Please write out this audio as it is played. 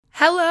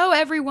Hello,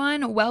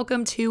 everyone.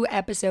 Welcome to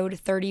episode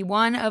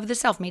 31 of the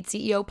Self-Made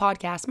CEO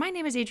podcast. My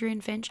name is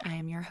Adrienne Finch. I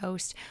am your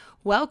host.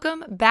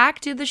 Welcome back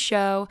to the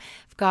show.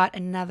 I've got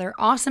another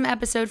awesome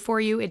episode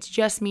for you. It's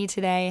just me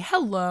today.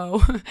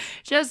 Hello,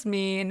 just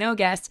me, no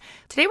guests.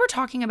 Today we're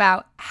talking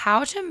about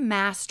how to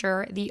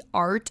master the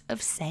art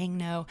of saying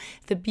no,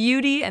 the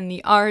beauty and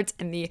the art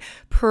and the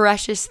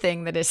precious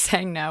thing that is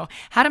saying no,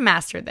 how to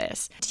master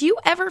this. Do you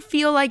ever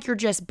feel like you're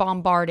just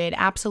bombarded,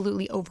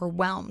 absolutely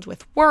overwhelmed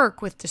with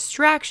work, with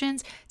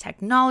distractions,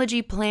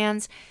 technology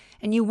plans,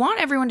 and you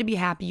want everyone to be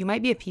happy? You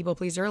might be a people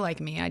pleaser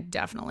like me. I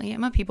definitely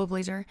am a people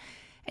pleaser.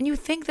 And you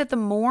think that the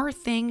more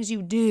things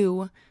you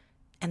do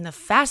and the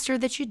faster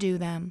that you do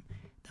them,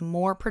 the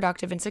more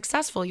productive and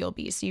successful you'll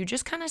be. So you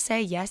just kind of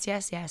say yes,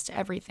 yes, yes to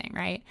everything,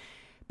 right?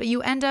 But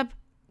you end up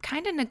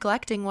kind of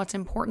neglecting what's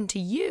important to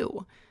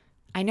you.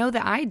 I know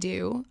that I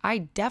do. I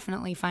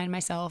definitely find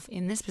myself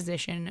in this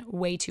position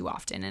way too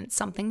often. And it's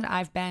something that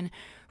I've been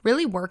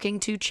really working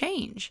to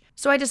change.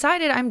 So I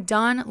decided I'm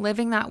done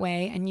living that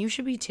way, and you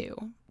should be too.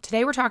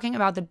 Today we're talking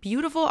about the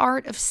beautiful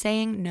art of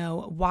saying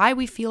no, why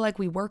we feel like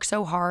we work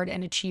so hard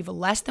and achieve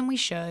less than we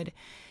should,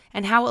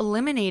 and how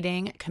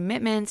eliminating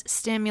commitments,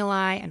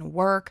 stimuli, and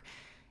work,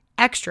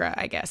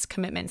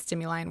 commitments,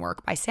 stimuli, and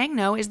work by saying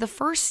no is the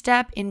first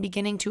step in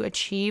beginning to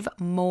achieve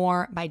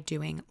more by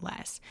doing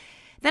less.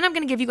 Then I'm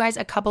going to give you guys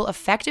a couple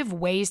effective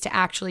ways to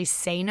actually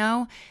say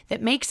no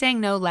that make saying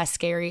no less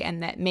scary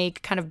and that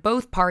make kind of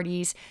both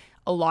parties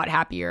a lot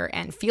happier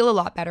and feel a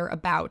lot better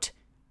about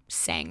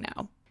saying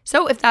no.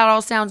 So if that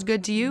all sounds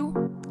good to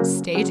you,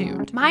 stay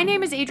tuned. My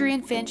name is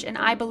Adrienne Finch, and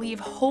I believe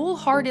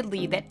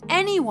wholeheartedly that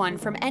anyone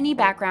from any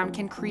background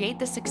can create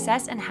the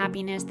success and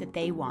happiness that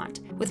they want.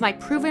 With my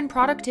proven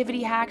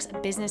productivity hacks,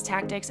 business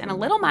tactics, and a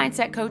little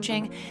mindset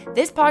coaching,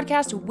 this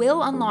podcast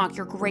will unlock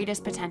your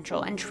greatest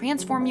potential and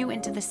transform you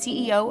into the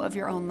CEO of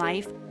your own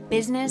life,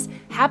 business,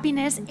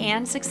 happiness,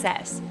 and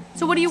success.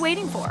 So what are you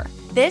waiting for?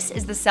 This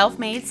is the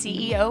Self-Made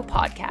CEO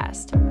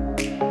podcast.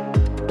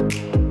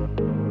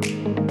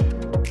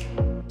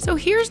 So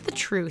here's the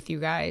truth, you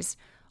guys.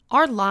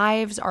 Our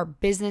lives, our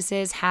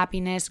businesses,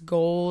 happiness,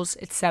 goals,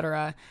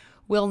 etc.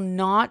 will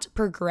not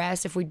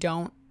progress if we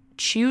don't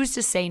choose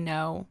to say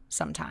no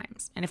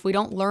sometimes, and if we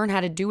don't learn how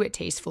to do it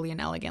tastefully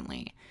and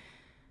elegantly.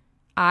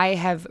 I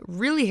have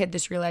really hit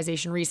this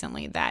realization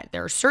recently that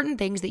there are certain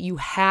things that you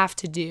have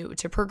to do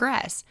to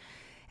progress.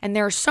 And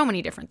there are so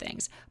many different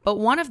things, but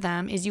one of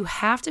them is you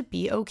have to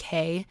be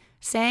okay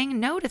saying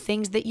no to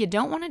things that you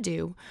don't want to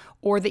do,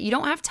 or that you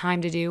don't have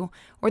time to do,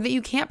 or that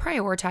you can't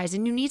prioritize,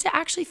 and you need to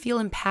actually feel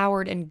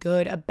empowered and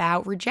good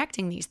about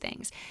rejecting these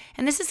things.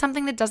 And this is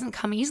something that doesn't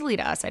come easily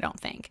to us, I don't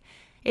think.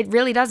 It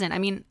really doesn't. I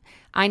mean,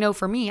 I know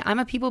for me, I'm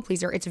a people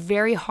pleaser. It's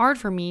very hard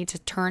for me to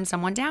turn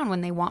someone down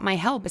when they want my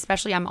help,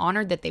 especially I'm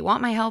honored that they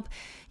want my help.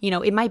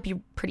 It might be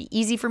pretty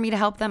easy for me to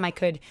help them. I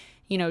could,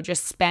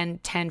 just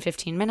spend 10,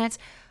 15 minutes.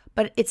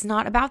 But it's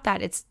not about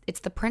that. It's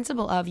the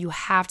principle of you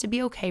have to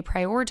be okay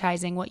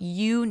prioritizing what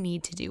you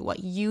need to do, what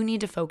you need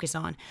to focus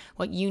on,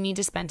 what you need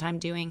to spend time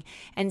doing.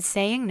 And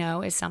saying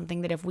no is something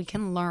that if we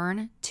can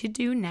learn to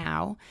do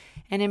now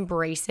and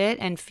embrace it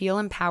and feel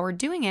empowered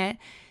doing it,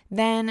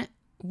 then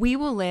we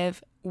will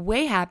live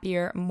way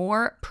happier,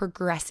 more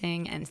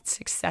progressing and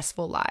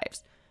successful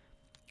lives.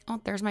 Oh,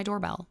 there's my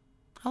doorbell.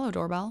 Hello,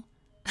 doorbell.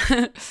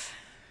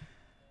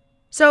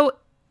 So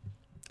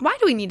why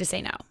do we need to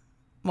say no?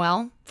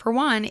 Well, for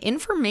one,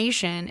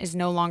 information is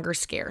no longer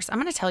scarce. I'm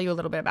going to tell you a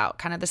little bit about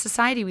kind of the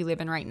society we live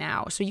in right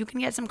now so you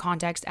can get some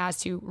context as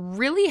to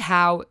really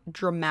how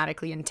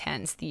dramatically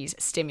intense these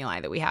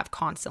stimuli that we have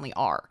constantly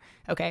are,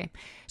 okay?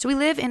 So we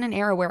live in an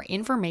era where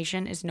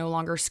information is no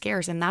longer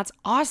scarce, and that's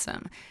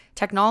awesome.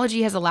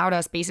 Technology has allowed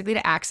us basically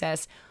to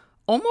access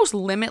almost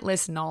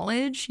limitless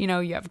knowledge.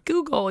 You have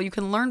Google, you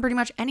can learn pretty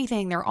much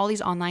anything. There are all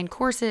these online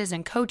courses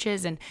and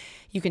coaches, and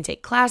you can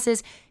take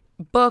classes,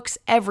 books,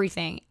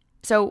 everything.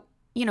 So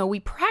we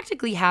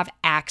practically have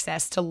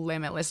access to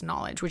limitless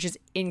knowledge, which is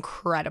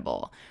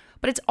incredible.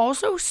 But it's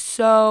also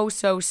so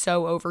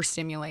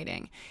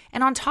overstimulating.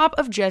 And on top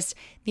of just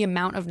the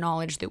amount of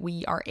knowledge that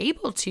we are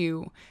able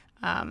to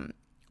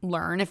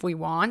learn if we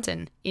want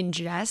and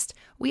ingest,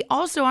 we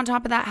also, on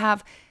top of that,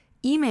 have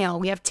email,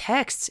 we have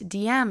texts,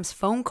 DMs,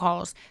 phone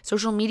calls,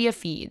 social media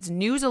feeds,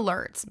 news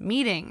alerts,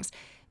 meetings.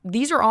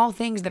 These are all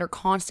things that are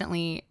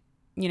constantly,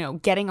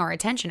 getting our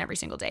attention every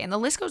single day. And the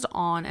list goes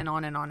on and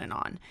on and on and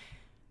on.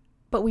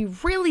 But we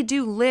really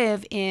do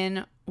live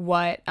in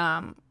what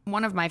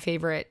one of my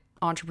favorite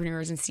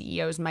entrepreneurs and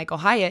CEOs, Michael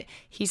Hyatt,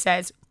 he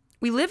says,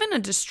 we live in a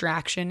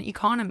distraction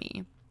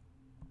economy.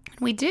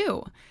 We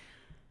do.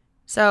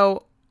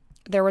 So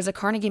there was a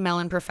Carnegie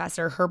Mellon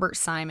professor, Herbert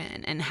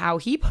Simon, and how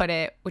he put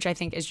it, which I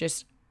think is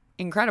just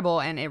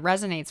incredible and it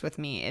resonates with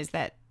me,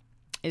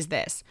 is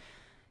this.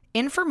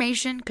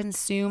 Information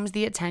consumes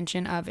the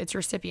attention of its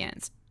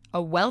recipients.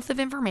 A wealth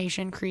of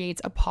information creates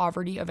a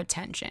poverty of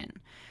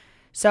attention.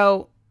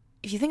 So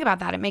if you think about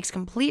that, it makes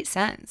complete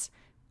sense.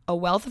 A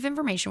wealth of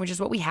information, which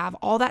is what we have,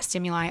 all that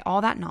stimuli, all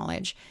that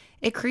knowledge,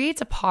 it creates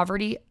a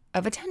poverty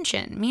of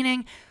attention,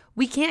 meaning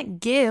we can't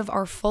give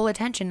our full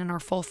attention and our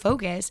full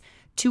focus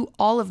to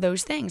all of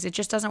those things. It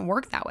just doesn't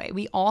work that way.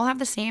 We all have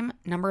the same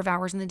number of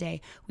hours in the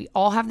day. We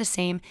all have the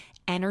same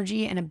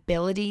energy and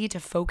ability to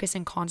focus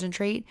and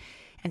concentrate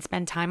and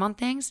spend time on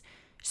things.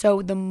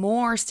 So the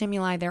more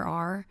stimuli there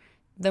are,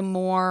 the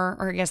more,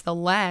 or I guess the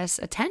less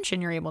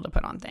attention you're able to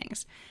put on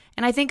things.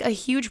 And I think a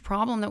huge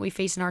problem that we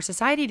face in our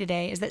society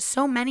today is that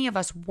so many of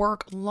us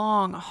work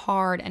long,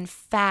 hard, and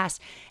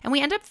fast, and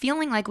we end up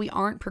feeling like we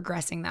aren't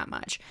progressing that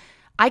much.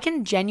 I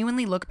can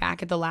genuinely look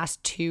back at the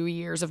last 2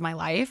 years of my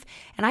life,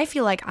 and I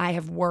feel like I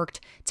have worked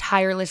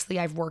tirelessly.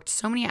 I've worked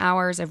so many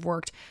hours. I've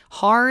worked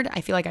hard.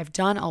 I feel like I've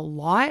done a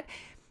lot.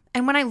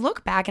 And when I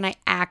look back and I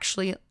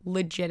actually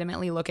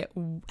legitimately look at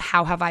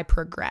how have I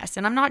progressed,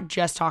 and I'm not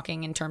just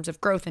talking in terms of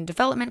growth and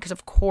development, because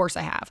of course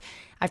I have.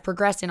 I've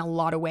progressed in a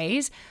lot of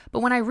ways. But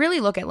when I really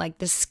look at like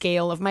the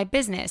scale of my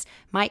business,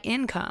 my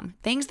income,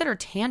 things that are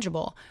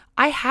tangible,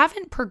 I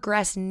haven't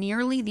progressed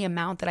nearly the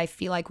amount that I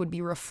feel like would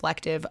be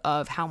reflective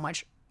of how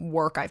much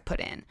work I've put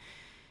in.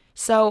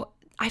 So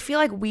I feel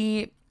like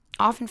we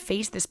often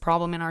face this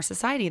problem in our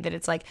society that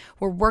it's like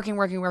we're working,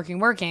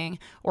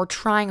 or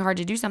trying hard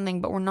to do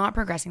something, but we're not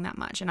progressing that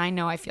much. And I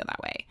know I feel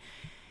that way.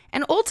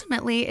 And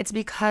ultimately, it's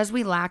because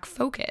we lack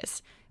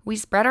focus. We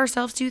spread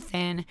ourselves too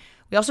thin.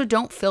 We also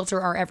don't filter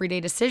our everyday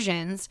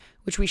decisions,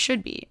 which we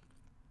should be.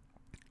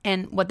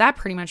 And what that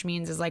pretty much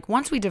means is like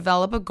once we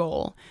develop a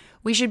goal,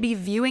 we should be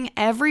viewing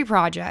every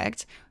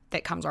project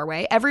that comes our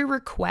way, every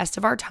request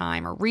of our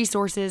time or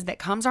resources that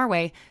comes our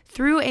way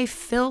through a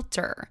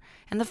filter.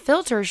 And the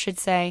filter should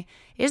say,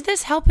 is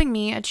this helping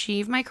me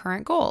achieve my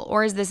current goal?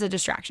 Or is this a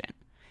distraction?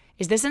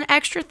 Is this an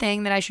extra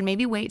thing that I should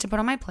maybe wait to put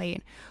on my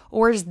plate?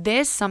 Or is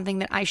this something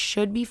that I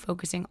should be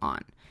focusing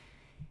on?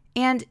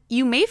 And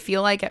you may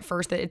feel like at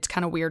first that it's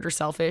kind of weird or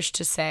selfish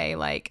to say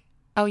like,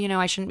 oh,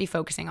 I shouldn't be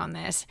focusing on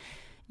this.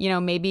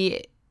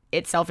 Maybe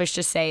it's selfish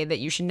to say that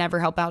you should never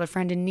help out a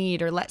friend in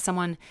need or let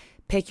someone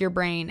pick your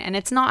brain.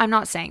 And I'm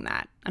not saying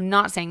that. I'm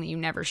not saying that you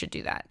never should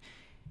do that.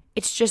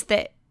 It's just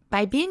that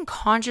by being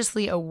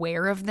consciously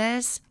aware of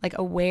this, like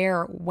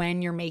aware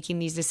when you're making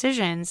these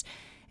decisions,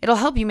 it'll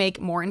help you make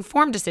more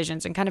informed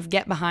decisions and kind of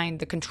get behind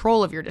the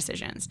control of your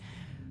decisions.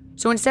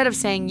 So instead of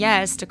saying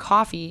yes to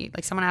coffee,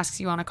 like someone asks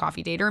you on a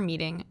coffee date or a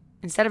meeting,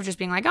 instead of just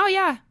being like, oh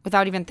yeah,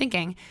 without even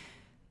thinking,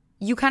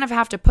 you kind of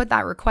have to put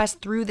that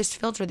request through this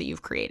filter that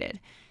you've created.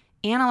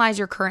 Analyze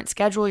your current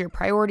schedule, your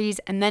priorities,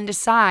 and then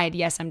decide,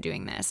 yes, I'm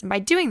doing this. And by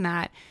doing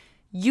that,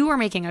 you are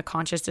making a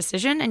conscious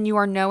decision and you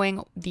are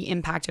knowing the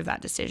impact of that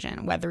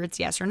decision, whether it's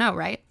yes or no,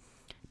 right?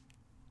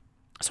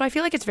 So I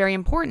feel like it's very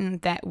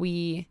important that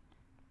we,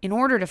 in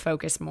order to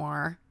focus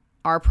more,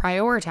 are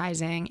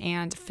prioritizing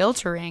and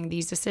filtering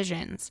these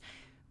decisions.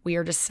 We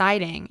are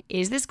deciding,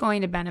 is this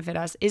going to benefit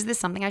us? Is this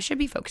something I should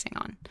be focusing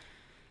on?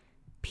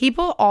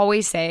 People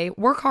always say,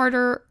 work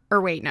harder,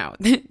 or wait, no,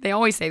 they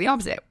always say the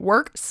opposite.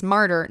 Work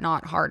smarter,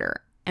 not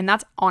harder. And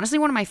that's honestly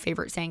one of my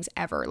favorite sayings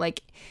ever.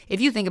 Like,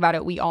 if you think about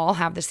it, we all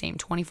have the same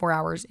 24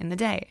 hours in the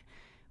day.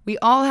 We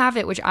all have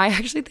it, which I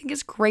actually think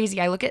is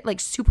crazy. I look at like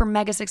super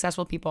mega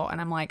successful people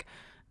and I'm like,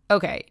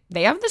 okay,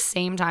 they have the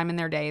same time in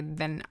their day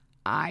than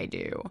I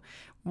do.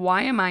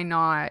 Why am I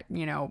not,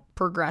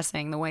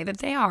 progressing the way that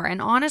they are?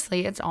 And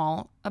honestly, it's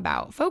all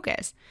about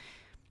focus.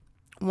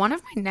 One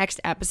of my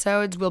next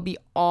episodes will be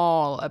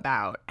all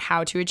about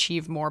how to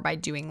achieve more by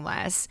doing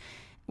less,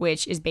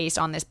 which is based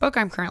on this book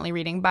I'm currently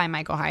reading by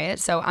Michael Hyatt.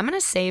 So I'm going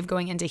to save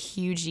going into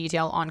huge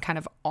detail on kind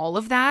of all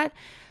of that,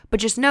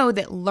 but just know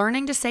that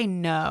learning to say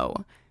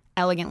no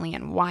elegantly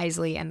and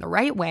wisely and the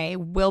right way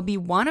will be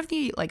one of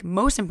the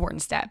most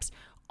important steps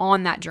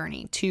on that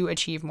journey to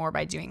achieve more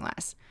by doing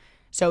less.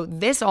 So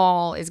this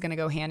all is going to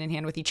go hand in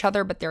hand with each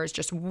other, but there is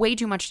just way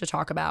too much to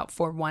talk about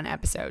for one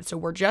episode. So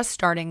we're just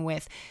starting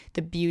with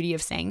the beauty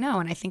of saying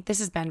no, and I think this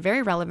has been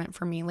very relevant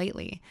for me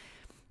lately.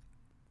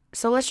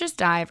 So let's just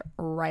dive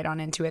right on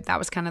into it. That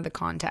was kind of the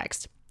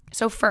context.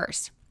 So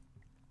first,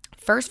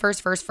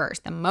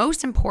 the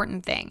most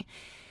important thing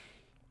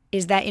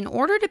is that in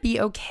order to be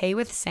okay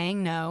with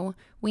saying no,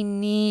 we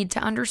need to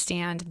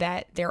understand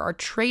that there are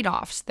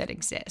trade-offs that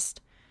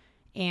exist.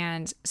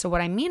 And so what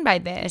I mean by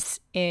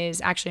this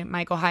is actually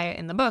Michael Hyatt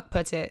in the book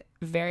puts it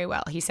very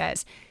well. He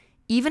says,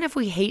 even if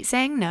we hate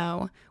saying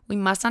no, we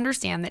must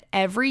understand that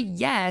every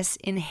yes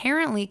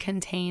inherently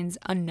contains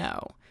a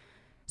no.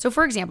 So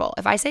for example,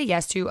 if I say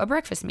yes to a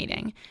breakfast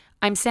meeting,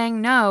 I'm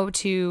saying no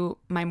to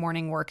my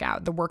morning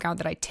workout, the workout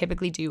that I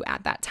typically do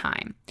at that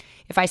time.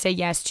 If I say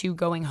yes to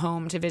going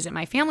home to visit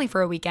my family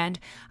for a weekend,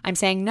 I'm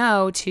saying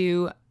no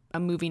to a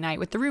movie night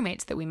with the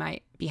roommates that we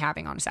might be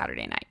having on a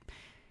Saturday night.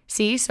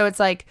 See, so it's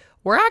like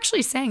we're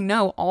actually saying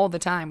no all the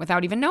time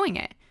without even knowing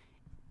it.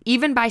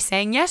 Even by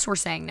saying yes, we're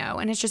saying no.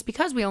 And it's just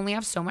because we only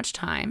have so much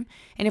time.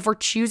 And if we're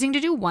choosing to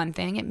do one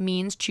thing, it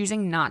means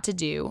choosing not to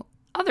do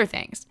other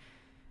things.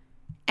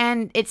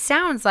 And it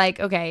sounds like,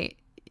 okay,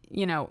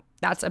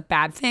 that's a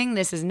bad thing.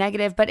 This is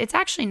negative, but it's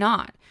actually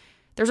not.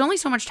 There's only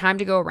so much time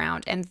to go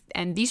around.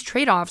 And these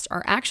trade-offs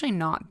are actually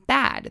not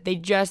bad. They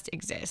just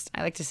exist.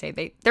 I like to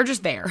say they're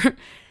just there.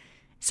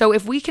 So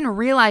if we can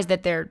realize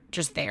that they're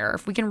just there,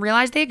 if we can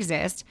realize they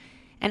exist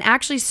and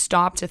actually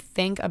stop to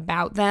think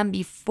about them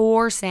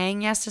before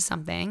saying yes to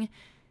something,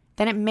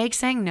 then it makes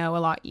saying no a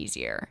lot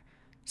easier.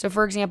 So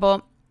for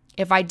example,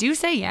 if I do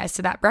say yes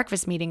to that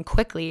breakfast meeting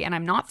quickly and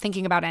I'm not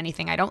thinking about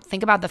anything, I don't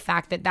think about the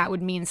fact that that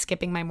would mean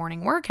skipping my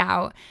morning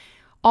workout,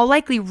 I'll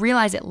likely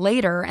realize it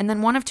later, and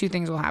then one of two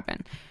things will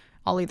happen.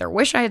 I'll either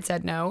wish I had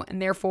said no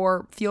and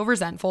therefore feel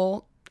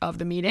resentful of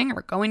the meeting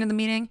or going to the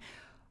meeting,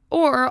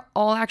 or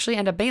I'll actually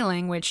end up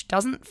bailing, which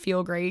doesn't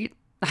feel great.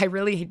 I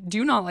really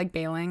do not like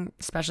bailing,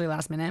 especially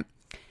last minute,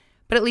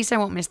 but at least I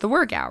won't miss the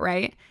workout,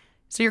 right?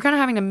 So you're kind of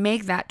having to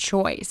make that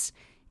choice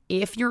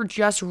if you're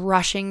just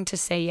rushing to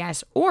say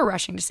yes or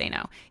rushing to say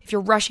no. If you're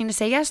rushing to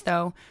say yes,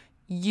 though,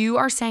 you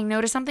are saying no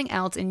to something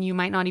else and you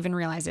might not even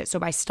realize it. So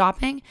by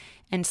stopping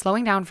and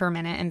slowing down for a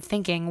minute and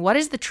thinking, what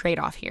is the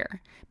trade-off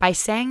here? By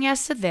saying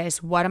yes to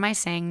this, what am I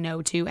saying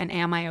no to, and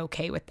am I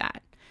okay with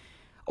that?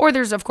 Or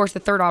there's, of course, the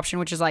third option,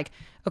 which is like,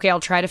 okay,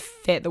 I'll try to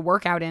fit the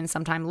workout in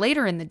sometime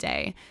later in the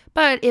day.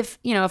 But if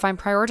I'm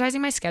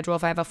prioritizing my schedule,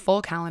 if I have a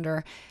full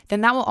calendar,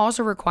 then that will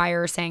also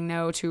require saying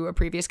no to a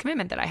previous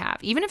commitment that I have.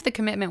 Even if the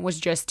commitment was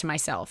just to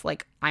myself,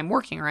 like I'm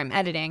working or I'm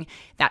editing,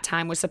 that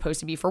time was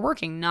supposed to be for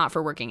working, not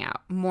for working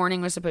out.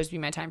 Morning was supposed to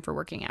be my time for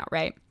working out,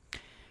 right?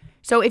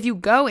 So if you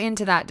go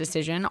into that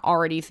decision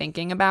already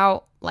thinking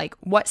about like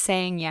what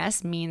saying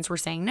yes means we're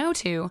saying no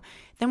to,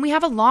 then we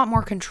have a lot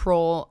more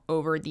control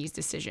over these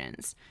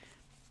decisions.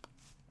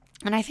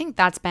 And I think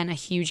that's been a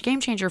huge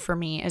game changer for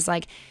me, is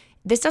like,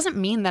 this doesn't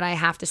mean that I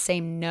have to say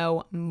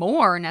no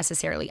more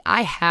necessarily.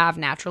 I have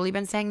naturally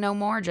been saying no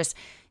more, just,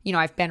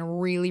 I've been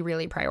really,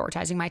 really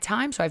prioritizing my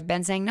time. So I've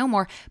been saying no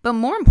more, but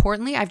more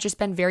importantly, I've just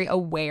been very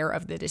aware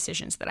of the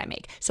decisions that I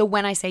make. So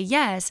when I say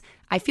yes,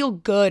 I feel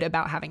good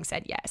about having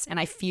said yes. And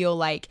I feel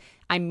like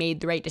I made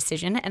the right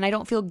decision, and I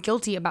don't feel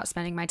guilty about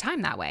spending my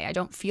time that way. I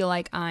don't feel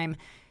like I'm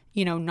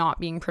not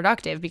being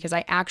productive because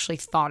I actually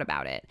thought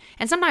about it.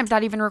 And sometimes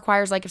that even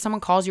requires, like, if someone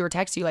calls you or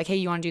texts you like, hey,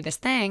 you want to do this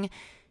thing?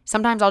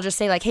 Sometimes I'll just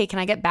say like, hey, can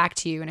I get back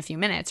to you in a few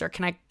minutes? Or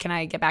can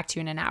I get back to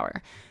you in an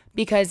hour?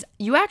 Because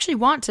you actually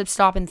want to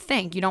stop and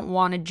think. You don't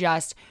want to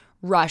just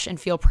rush and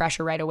feel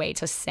pressure right away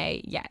to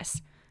say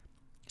yes.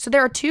 So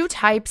there are two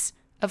types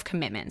of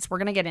commitments. We're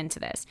going to get into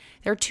this.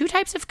 There are two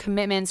types of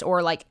commitments,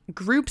 or like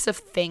groups of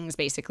things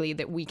basically,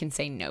 that we can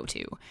say no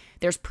to.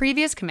 There's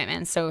previous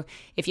commitments. So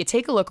if you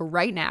take a look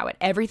right now at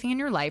everything in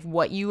your life,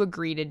 what you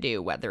agree to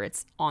do, whether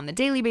it's on the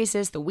daily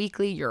basis, the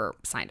weekly, you're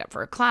signed up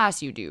for a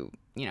class, you do,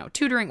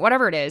 tutoring,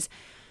 whatever it is,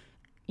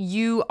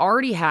 you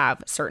already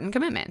have certain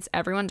commitments.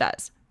 Everyone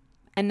does.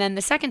 And then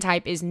the second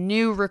type is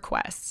new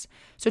requests.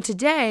 So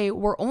today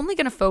we're only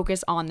going to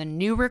focus on the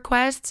new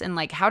requests and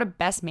like how to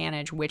best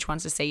manage which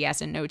ones to say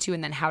yes and no to,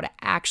 and then how to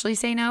actually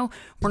say no.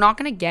 We're not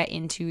going to get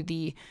into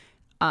the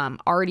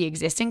already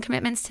existing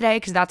commitments today,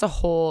 because that's a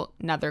whole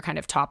nother kind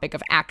of topic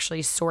of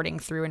actually sorting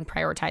through and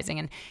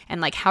prioritizing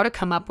and like how to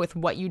come up with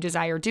what you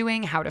desire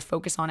doing, how to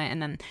focus on it,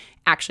 and then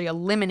actually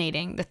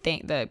eliminating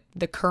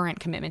the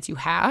current commitments you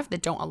have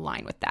that don't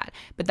align with that.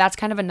 But that's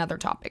kind of another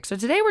topic. So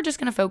today we're just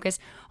going to focus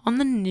on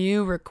the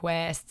new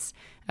requests,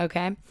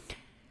 okay?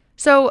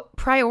 So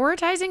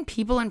prioritizing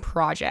people and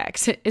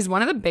projects is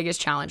one of the biggest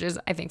challenges,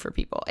 I think, for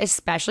people,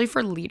 especially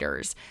for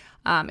leaders.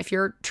 If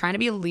you're trying to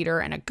be a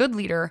leader and a good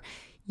leader,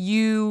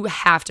 you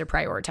have to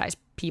prioritize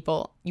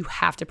people. You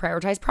have to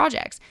prioritize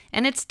projects.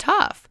 And it's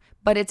tough,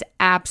 but it's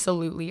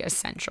absolutely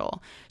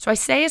essential. So I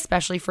say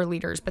especially for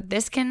leaders, but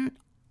this can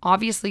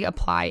obviously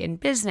apply in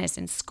business,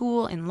 in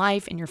school, in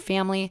life, in your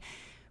family,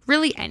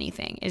 really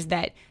anything, is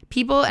that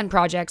people and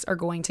projects are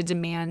going to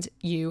demand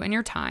you and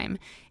your time,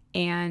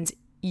 and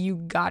you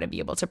got to be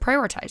able to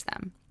prioritize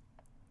them.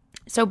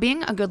 So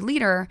being a good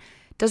leader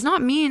does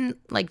not mean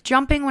like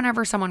jumping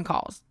whenever someone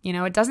calls.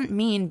 It doesn't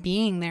mean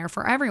being there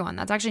for everyone.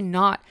 That's actually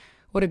not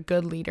what a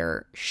good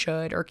leader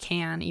should or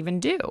can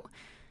even do.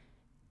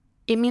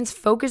 It means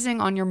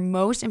focusing on your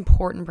most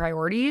important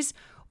priorities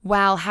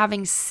while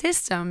having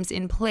systems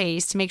in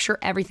place to make sure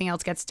everything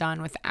else gets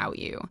done without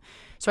you.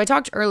 So I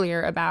talked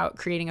earlier about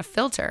creating a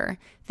filter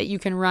that you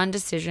can run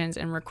decisions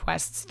and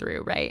requests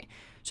through, right?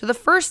 So the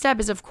first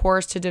step is, of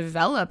course, to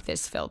develop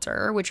this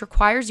filter, which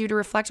requires you to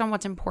reflect on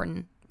what's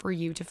important for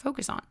you to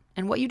focus on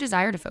and what you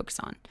desire to focus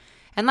on.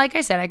 And like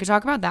I said, I could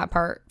talk about that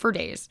part for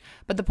days,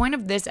 but the point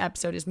of this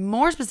episode is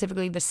more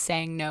specifically the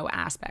saying no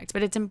aspect.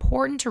 But it's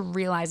important to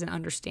realize and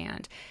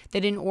understand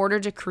that in order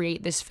to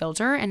create this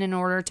filter and in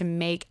order to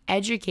make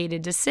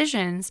educated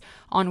decisions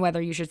on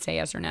whether you should say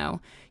yes or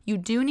no, you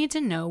do need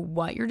to know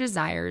what your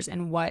desires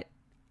and what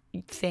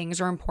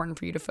things are important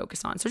for you to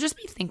focus on. So just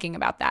be thinking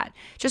about that.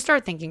 Just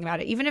start thinking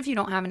about it. Even if you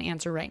don't have an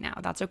answer right now,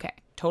 that's okay.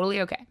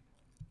 Totally okay.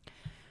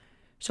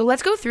 So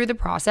let's go through the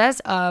process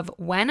of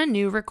when a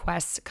new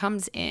request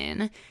comes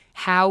in,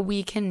 how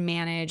we can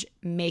manage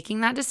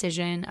making that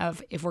decision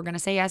of if we're going to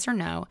say yes or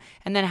no,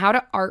 and then how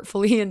to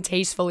artfully and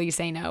tastefully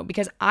say no.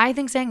 Because I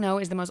think saying no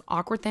is the most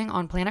awkward thing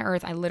on planet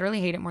Earth. I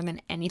literally hate it more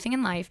than anything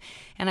in life.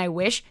 And I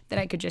wish that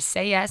I could just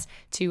say yes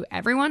to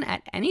everyone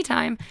at any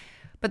time.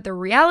 But the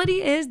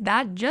reality is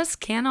that just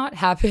cannot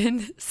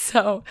happen.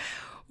 So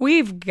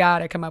we've got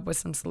to come up with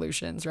some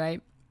solutions,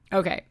 right?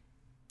 Okay,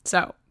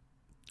 so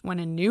when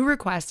a new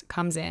request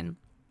comes in,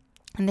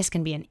 and this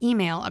can be an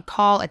email, a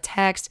call, a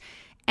text,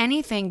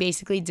 anything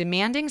basically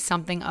demanding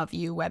something of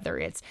you, whether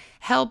it's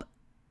help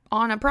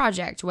on a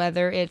project,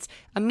 whether it's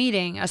a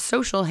meeting, a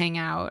social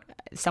hangout,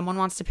 someone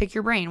wants to pick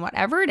your brain,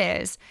 whatever it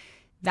is,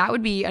 that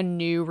would be a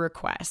new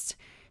request.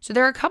 So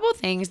there are a couple of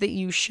things that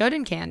you should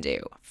and can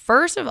do.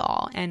 First of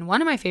all, and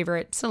one of my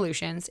favorite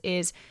solutions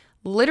is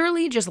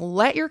literally just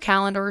let your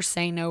calendar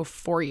say no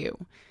for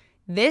you.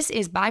 This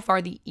is by far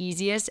the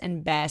easiest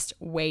and best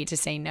way to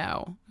say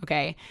no,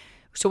 okay?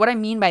 So what I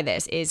mean by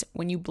this is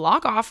when you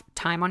block off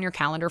time on your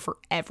calendar for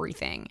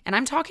everything, and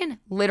I'm talking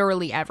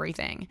literally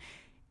everything,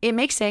 it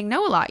makes saying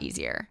no a lot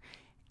easier.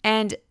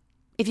 And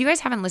if you guys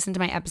haven't listened to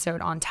my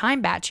episode on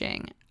time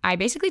batching, I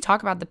basically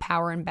talk about the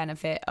power and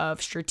benefit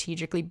of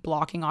strategically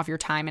blocking off your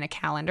time in a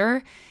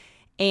calendar.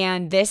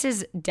 And this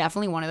is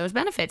definitely one of those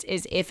benefits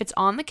is if it's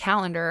on the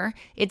calendar,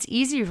 it's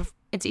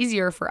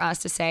easier for us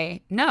to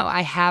say, no,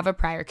 I have a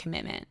prior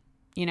commitment,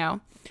 you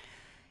know?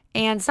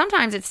 And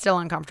sometimes it's still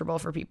uncomfortable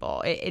for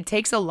people. It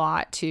takes a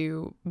lot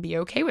to be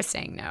okay with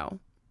saying no,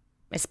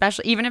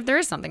 especially even if there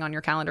is something on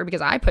your calendar,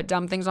 because I put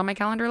dumb things on my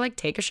calendar like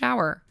take a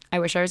shower. I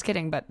wish I was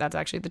kidding, but that's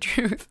actually the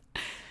truth.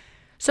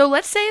 So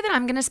let's say that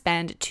I'm going to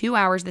spend 2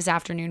 hours this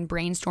afternoon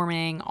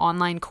brainstorming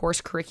online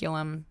course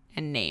curriculum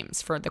and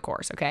names for the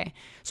course, okay?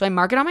 So I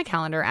mark it on my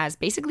calendar as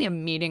basically a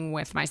meeting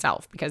with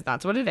myself because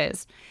that's what it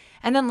is.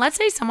 And then let's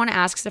say someone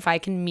asks if I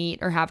can meet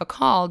or have a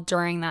call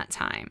during that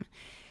time.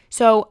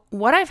 So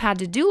what I've had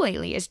to do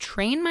lately is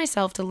train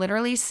myself to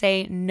literally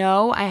say,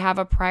 no, I have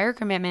a prior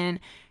commitment,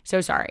 so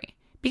sorry,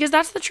 because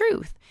that's the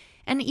truth.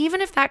 And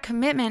even if that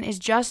commitment is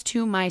just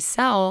to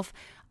myself,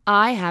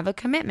 I have a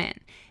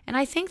commitment. And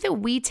I think that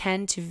we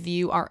tend to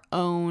view our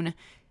own,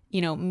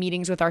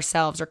 meetings with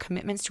ourselves or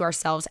commitments to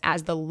ourselves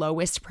as the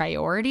lowest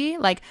priority.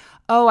 Like,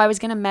 oh, I was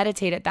going to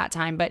meditate at that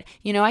time, but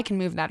I can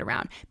move that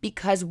around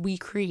because we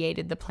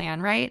created the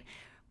plan, right?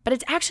 But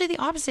it's actually the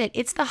opposite.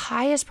 It's the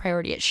highest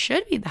priority. It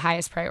should be the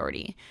highest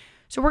priority.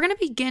 So we're going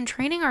to begin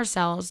training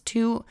ourselves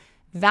to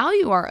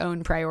value our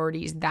own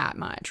priorities that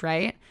much,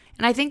 right?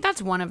 And I think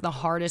that's one of the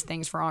hardest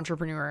things for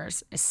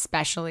entrepreneurs,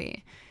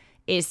 especially,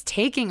 is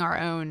taking our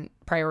own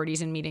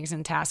priorities and meetings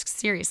and tasks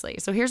seriously.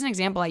 So here's an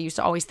example I used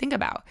to always think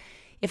about.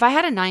 If I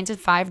had a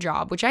 9-to-5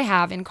 job, which I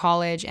have in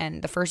college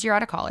and the first year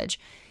out of college,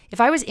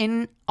 if I was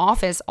in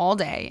office all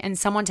day and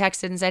someone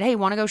texted and said, hey,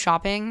 want to go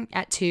shopping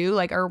at 2?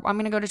 Or I'm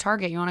going to go to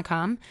Target. You want to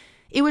come?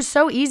 It was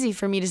so easy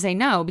for me to say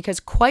no because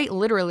quite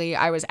literally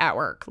I was at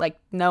work.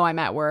 No, I'm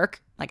at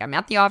work. I'm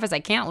at the office. I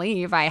can't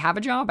leave. I have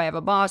a job. I have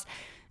a boss.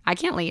 I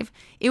can't leave.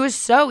 It was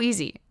so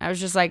easy. I was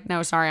just like,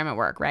 no, sorry, I'm at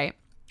work, right?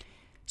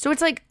 So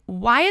it's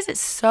why is it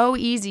so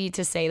easy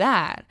to say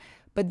that?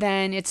 But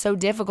then it's so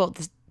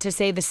difficult to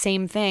say the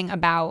same thing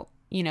about,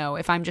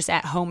 if I'm just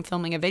at home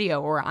filming a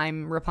video or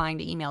I'm replying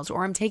to emails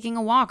or I'm taking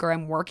a walk or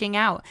I'm working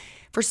out.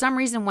 For some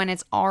reason, when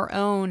it's our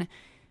own,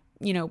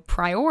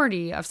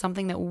 priority of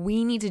something that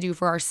we need to do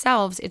for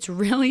ourselves, it's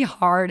really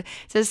hard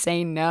to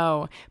say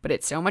no. But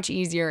it's so much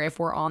easier if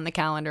we're on the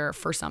calendar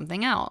for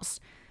something else.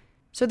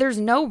 So there's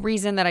no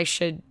reason that I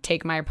should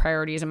take my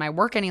priorities and my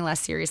work any less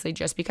seriously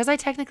just because I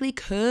technically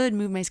could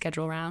move my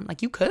schedule around.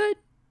 You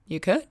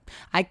could.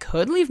 I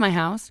could leave my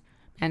house,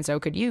 and so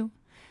could you.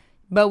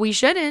 But we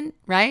shouldn't,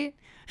 right?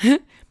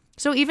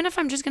 So even if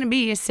I'm just going to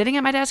be sitting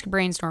at my desk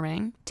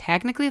brainstorming,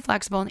 technically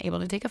flexible and able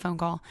to take a phone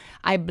call,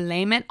 I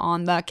blame it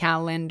on the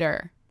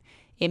calendar.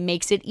 It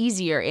makes it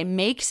easier. It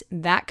makes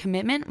that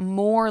commitment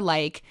more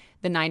like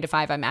the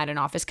 9-to-5 I'm at an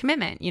office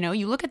commitment.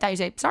 You look at that, you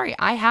say, sorry,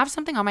 I have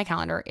something on my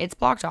calendar. It's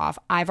blocked off.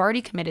 I've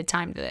already committed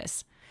time to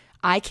this.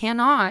 I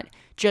cannot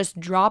just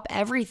drop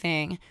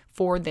everything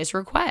for this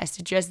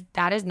request.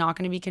 That is not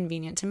going to be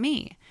convenient to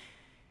me.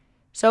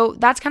 So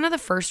that's kind of the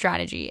first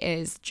strategy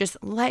is just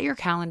let your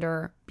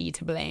calendar be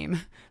to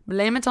blame.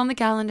 Blame it on the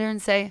calendar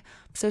and say,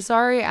 I'm so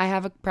sorry, I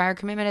have a prior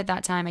commitment at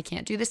that time. I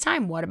can't do this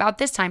time. What about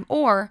this time?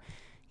 Or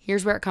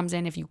here's where it comes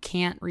in if you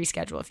can't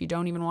reschedule, if you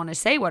don't even want to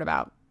say what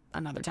about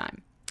another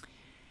time.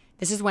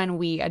 This is when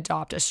we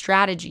adopt a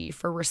strategy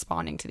for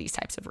responding to these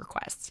types of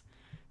requests.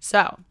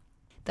 So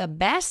the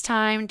best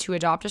time to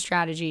adopt a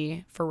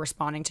strategy for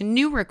responding to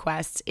new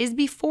requests is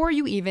before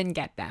you even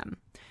get them.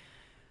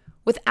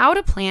 Without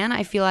a plan,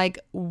 I feel like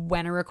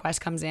when a request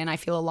comes in, I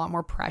feel a lot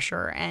more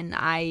pressure and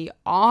I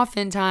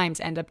oftentimes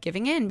end up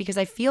giving in because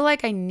I feel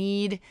like I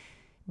need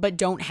but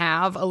don't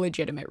have a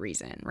legitimate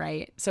reason,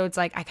 right? So it's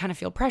I kind of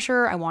feel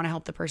pressure. I want to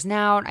help the person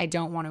out. I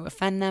don't want to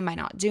offend them by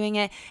not doing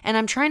it. And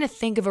I'm trying to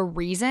think of a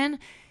reason,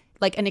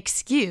 an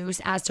excuse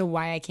as to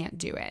why I can't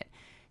do it.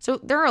 So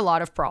there are a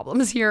lot of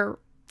problems here,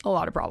 a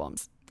lot of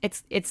problems.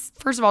 It's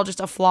first of all, just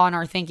a flaw in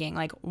our thinking.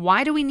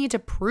 Why do we need to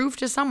prove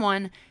to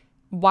someone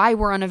why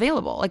we're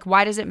unavailable?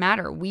 Why does it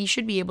matter? We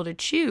should be able to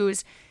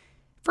choose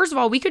First of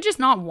all, we could just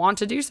not want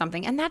to do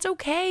something, and that's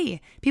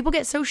okay. People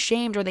get so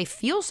shamed, or they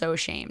feel so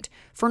ashamed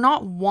for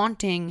not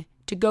wanting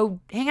to go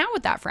hang out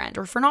with that friend,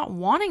 or for not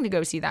wanting to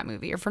go see that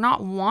movie, or for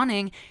not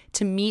wanting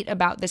to meet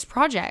about this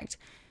project.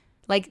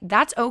 Like,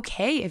 that's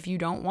okay if you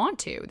don't want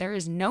to. There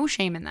is no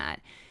shame in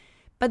that.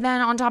 But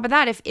then on top of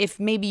that, if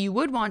maybe you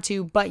would want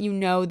to, but you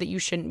know that you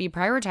shouldn't be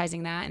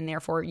prioritizing that, and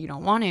therefore you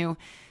don't want to,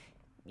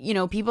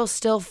 people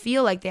still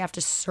feel like they have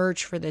to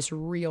search for this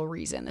real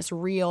reason, this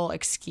real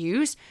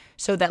excuse,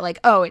 so that like,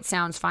 oh, it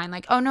sounds fine.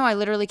 Like, oh no, I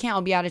literally can't,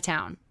 I'll be out of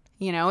town.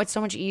 It's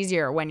so much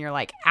easier when you're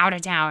like out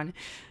of town.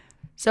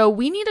 So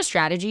we need a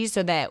strategy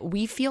so that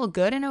we feel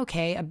good and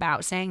okay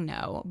about saying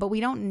no, but we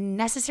don't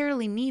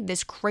necessarily need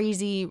this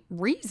crazy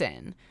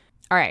reason.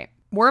 All right.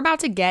 We're about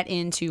to get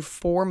into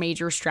 4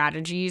 major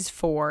strategies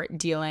for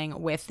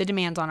dealing with the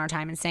demands on our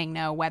time and saying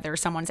no, whether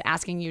someone's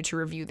asking you to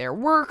review their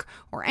work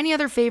or any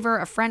other favor,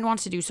 a friend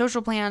wants to do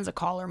social plans, a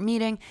call or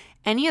meeting,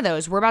 any of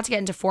those. We're about to get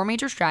into 4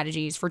 major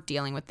strategies for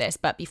dealing with this.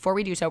 But before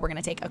we do so, we're going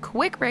to take a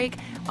quick break.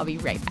 I'll be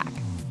right back.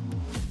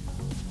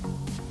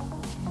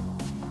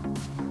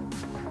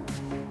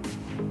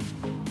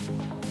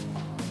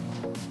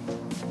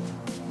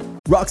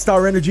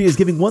 Rockstar Energy is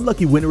giving one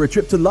lucky winner a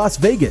trip to Las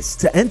Vegas.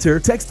 To enter,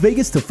 text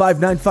Vegas to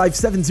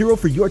 59570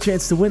 for your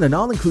chance to win an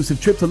all-inclusive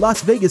trip to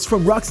Las Vegas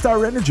from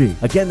Rockstar Energy.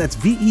 Again, that's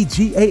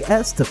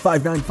VEGAS to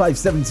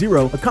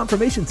 59570. A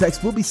confirmation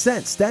text will be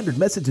sent. Standard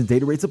message and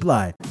data rates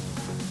apply.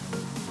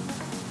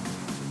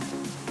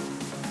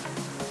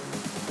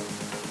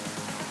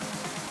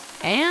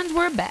 And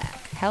we're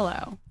back.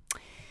 Hello.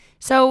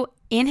 So,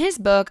 in his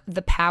book,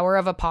 The Power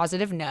of a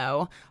Positive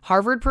No,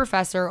 Harvard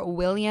professor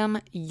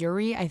William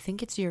Ury, I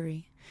think it's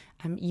Ury.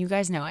 You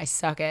guys know I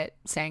suck at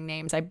saying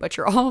names. I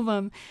butcher all of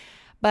them.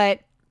 But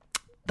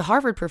the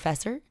Harvard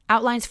professor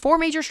outlines 4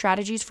 major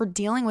strategies for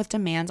dealing with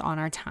demands on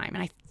our time.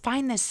 And I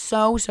find this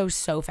so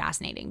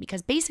fascinating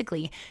because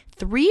basically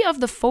 3 of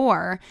the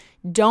 4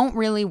 don't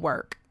really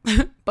work,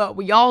 but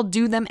we all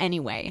do them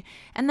anyway.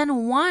 And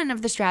then one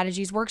of the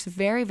strategies works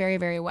very, very,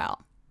 very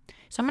well.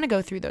 So I'm going to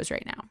go through those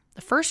right now.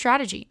 The first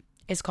strategy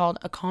is called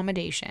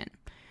accommodation.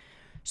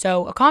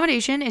 So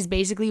accommodation is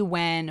basically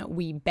when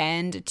we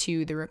bend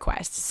to the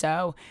request.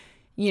 So,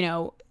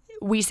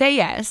 we say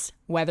yes,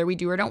 whether we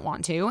do or don't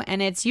want to.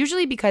 And it's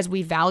usually because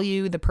we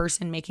value the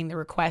person making the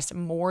request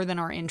more than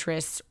our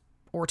interests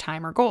or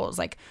time or goals.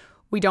 Like,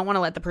 we don't want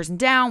to let the person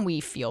down.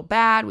 We feel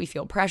bad. We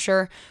feel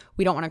pressure.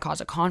 We don't want to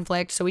cause a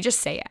conflict. So we just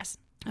say yes.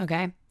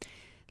 Okay.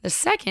 The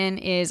second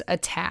is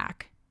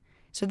attack.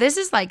 So this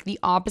is like the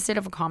opposite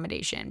of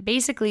accommodation.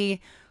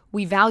 Basically,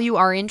 we value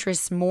our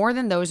interests more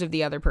than those of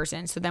the other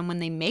person. So then when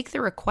they make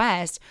the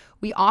request,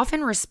 we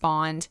often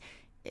respond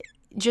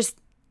just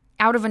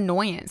out of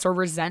annoyance or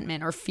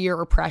resentment or fear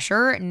or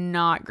pressure.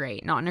 Not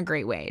great, not in a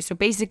great way. So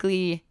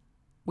basically,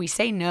 we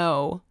say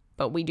no,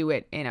 but we do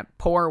it in a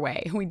poor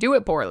way. We do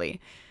it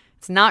poorly.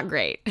 It's not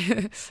great.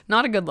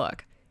 Not a good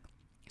look.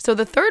 So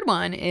the third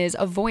one is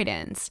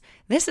avoidance.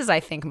 This is,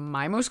 I think,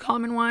 my most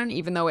common one,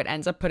 even though it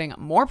ends up putting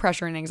more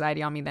pressure and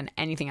anxiety on me than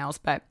anything else.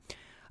 But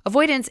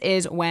avoidance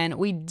is when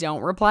we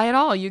don't reply at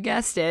all. You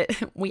guessed it.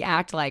 We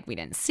act like we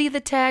didn't see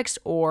the text,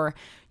 or,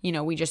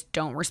 we just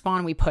don't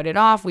respond. We put it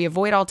off. We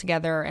avoid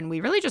altogether. And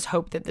we really just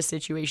hope that the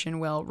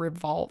situation will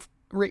resolve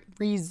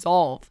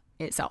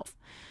itself.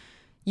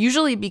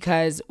 Usually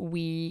because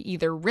we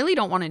either really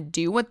don't want to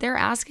do what they're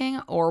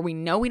asking, or we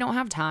know we don't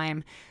have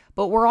time,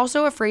 but we're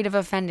also afraid of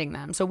offending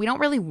them. So we don't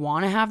really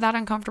want to have that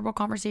uncomfortable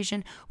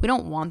conversation. We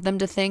don't want them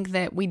to think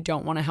that we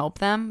don't want to help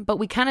them, but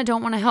we kind of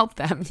don't want to help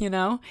them,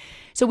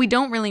 So we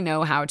don't really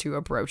know how to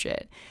approach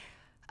it.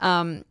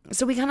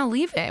 So we kind of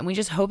leave it and we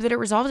just hope that it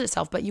resolves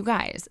itself. But you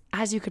guys,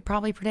 as you could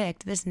probably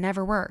predict, this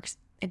never works.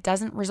 It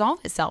doesn't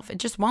resolve itself. It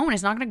just won't.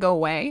 It's not going to go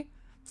away.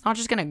 It's not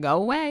just going to go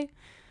away.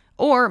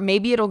 Or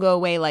maybe it'll go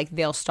away, like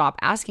they'll stop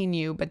asking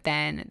you, but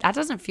then that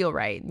doesn't feel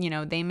right.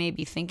 They may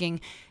be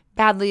thinking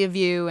badly of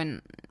you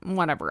and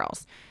whatever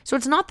else. So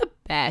it's not the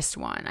best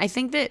one. I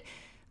think that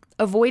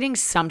avoiding,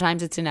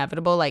 sometimes it's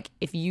inevitable. Like,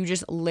 if you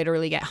just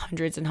literally get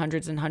hundreds and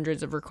hundreds and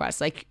hundreds of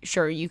requests, like,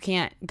 sure, you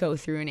can't go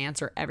through and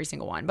answer every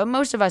single one, but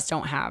most of us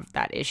don't have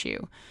that issue.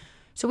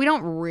 So we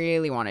don't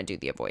really want to do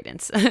the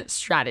avoidance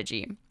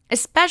strategy,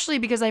 especially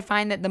because I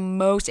find that the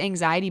most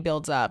anxiety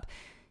builds up,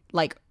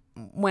 like,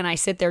 when I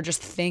sit there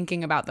just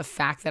thinking about the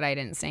fact that I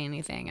didn't say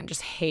anything and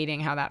just hating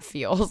how that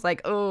feels.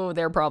 Like, oh,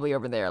 they're probably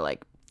over there,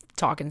 like,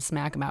 talking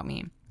smack about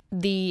me.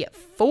 The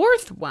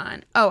fourth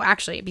one,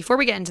 actually, before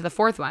we get into the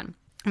fourth one,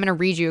 I'm going to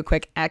read you a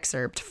quick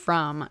excerpt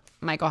from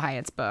Michael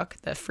Hyatt's book,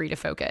 The Free to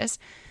Focus.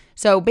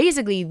 So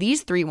basically,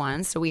 these 3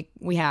 ones, so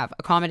we have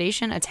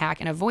accommodation, attack,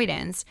 and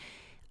avoidance.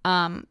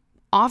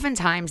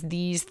 Oftentimes,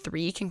 these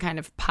 3 can kind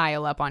of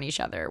pile up on each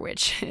other,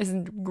 which is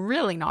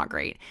really not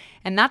great.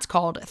 And that's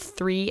called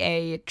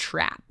 3A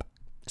trap.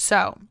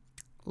 So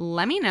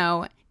let me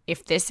know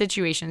if this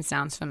situation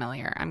sounds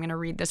familiar. I'm going to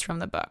read this from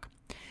the book.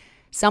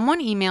 Someone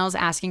emails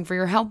asking for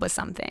your help with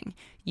something.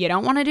 You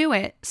don't want to do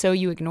it, so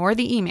you ignore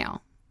the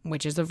email,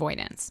 which is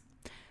avoidance.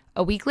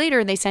 A week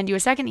later, they send you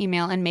a second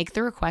email and make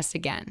the request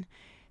again.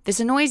 This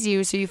annoys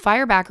you, so you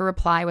fire back a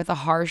reply with a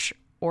harsh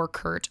or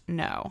curt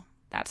no.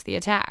 That's the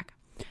attack.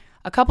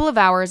 A couple of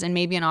hours and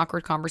maybe an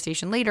awkward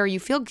conversation later, you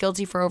feel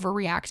guilty for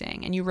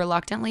overreacting, and you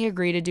reluctantly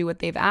agree to do what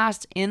they've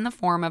asked in the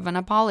form of an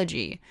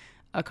apology,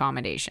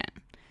 accommodation.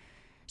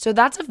 So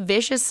that's a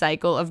vicious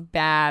cycle of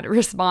bad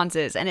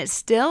responses, and it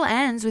still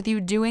ends with you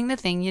doing the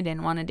thing you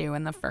didn't want to do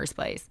in the first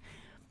place.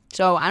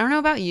 So I don't know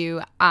about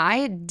you,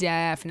 I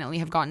definitely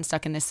have gotten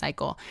stuck in this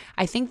cycle.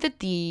 I think that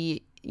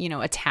the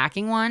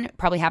attacking one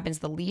probably happens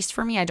the least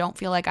for me. I don't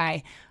feel like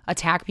I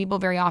attack people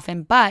very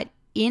often, but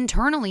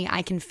internally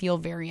I can feel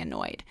very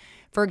annoyed.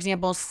 For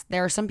example,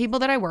 there are some people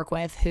that I work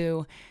with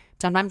who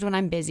sometimes when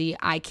I'm busy,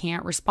 I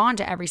can't respond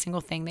to every single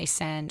thing they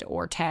send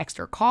or text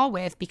or call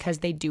with because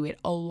they do it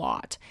a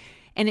lot.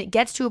 And it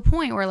gets to a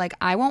point where like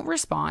I won't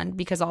respond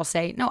because I'll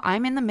say, no,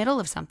 I'm in the middle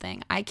of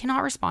something. I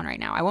cannot respond right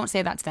now. I won't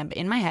say that to them, but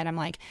in my head, I'm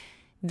like,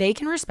 they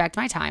can respect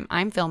my time.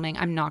 I'm filming.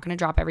 I'm not going to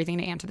drop everything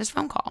to answer this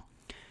phone call.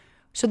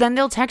 So then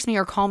they'll text me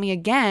or call me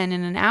again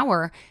in an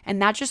hour,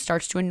 and that just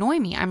starts to annoy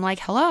me. I'm like,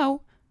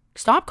 hello,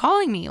 stop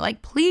calling me.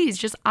 Like,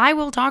 please, I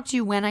will talk to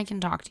you when I can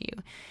talk to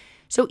you.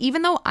 So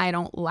even though I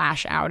don't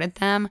lash out at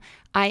them,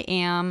 I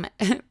am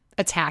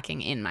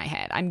attacking in my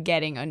head. I'm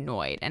getting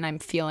annoyed and I'm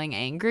feeling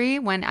angry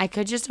when I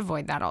could just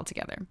avoid that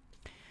altogether.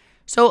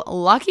 So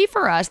lucky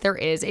for us, there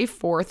is a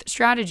fourth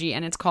strategy,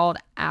 and it's called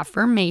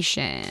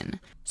affirmation.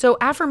 So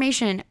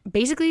affirmation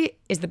basically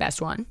is the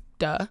best one,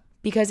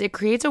 because it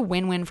creates a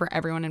win-win for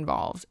everyone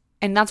involved.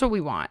 And that's what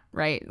we want,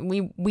 right?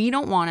 We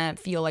don't want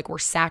to feel like we're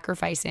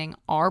sacrificing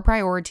our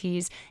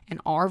priorities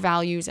and our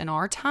values and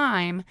our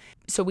time,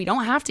 so we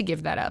don't have to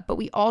give that up. But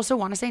we also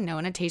want to say no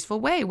in a tasteful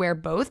way where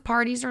both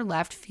parties are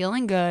left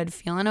feeling good,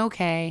 feeling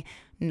okay,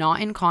 not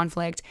in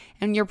conflict,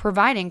 and you're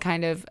providing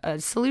kind of a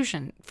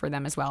solution for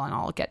them as well, and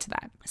I'll get to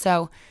that.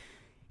 So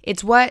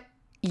it's what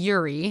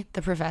Yuri,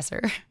 the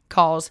professor,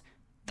 calls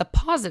the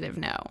positive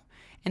no.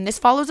 And this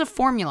follows a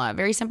formula, a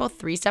very simple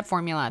 3-step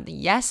formula, the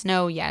yes,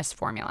 no, yes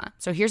formula.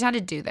 So here's how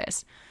to do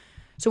this.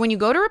 So when you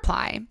go to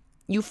reply,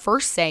 you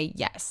first say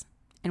yes.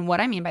 And what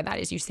I mean by that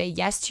is you say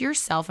yes to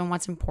yourself and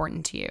what's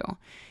important to you.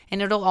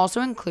 And it'll also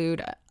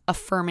include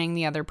affirming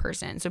the other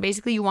person. So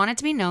basically you want it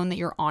to be known that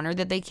you're honored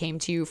that they came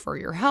to you for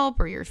your help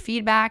or your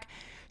feedback.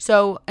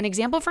 So an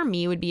example for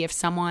me would be if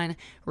someone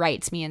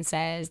writes me and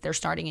says they're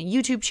starting a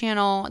YouTube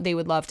channel, they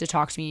would love to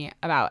talk to me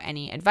about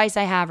any advice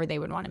I have, or they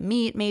would want to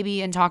meet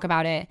maybe and talk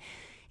about it.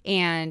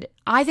 And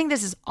I think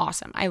this is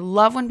awesome. I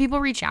love when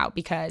people reach out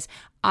because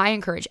I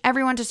encourage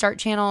everyone to start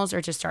channels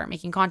or to start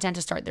making content,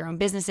 to start their own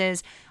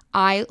businesses.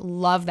 I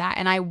love that.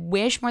 And I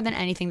wish more than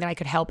anything that I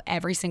could help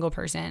every single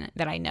person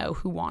that I know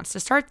who wants to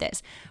start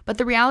this. But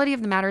the reality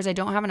of the matter is I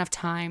don't have enough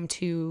time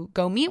to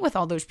go meet with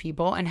all those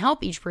people and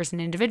help each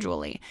person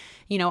individually.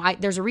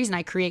 There's a reason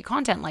I create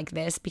content like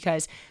this,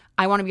 because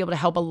I want to be able to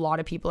help a lot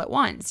of people at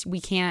once. We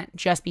can't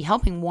just be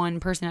helping one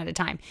person at a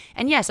time.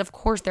 And yes, of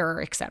course, there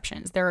are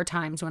exceptions. There are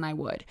times when I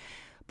would.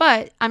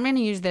 But I'm going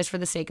to use this for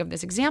the sake of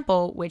this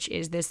example, which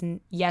is this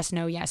yes,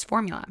 no, yes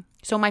formula.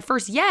 So my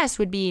first yes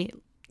would be,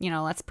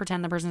 let's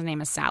pretend the person's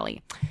name is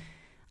Sally.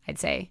 I'd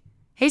say,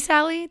 hey,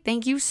 Sally,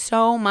 thank you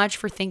so much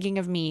for thinking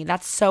of me.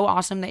 That's so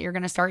awesome that you're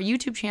going to start a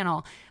YouTube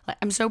channel.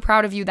 I'm so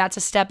proud of you. That's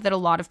a step that a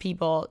lot of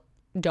people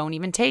don't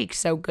even take.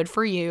 So good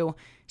for you.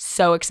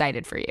 So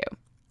excited for you.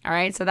 All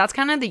right. So that's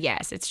kind of the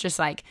yes. It's just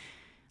like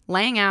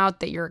laying out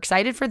that you're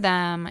excited for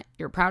them,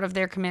 you're proud of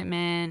their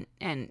commitment,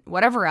 and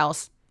whatever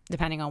else,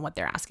 depending on what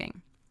they're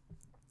asking.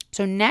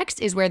 So next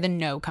is where the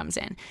no comes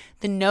in.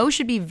 The no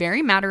should be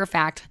very matter of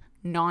fact,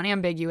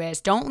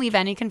 non-ambiguous. Don't leave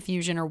any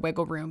confusion or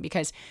wiggle room,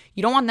 because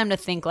you don't want them to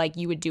think like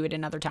you would do it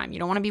another time. You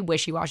don't want to be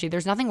wishy-washy.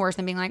 There's nothing worse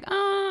than being like,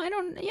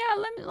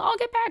 I'll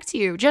get back to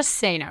you. Just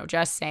say no.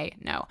 Just say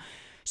no.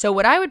 So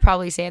what I would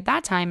probably say at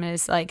that time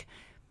is like,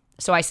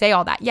 so I say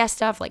all that yes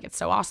stuff, like it's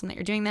so awesome that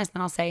you're doing this.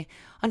 Then I'll say,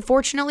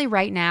 unfortunately,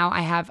 right now I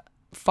have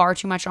far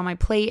too much on my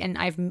plate, and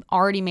I've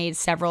already made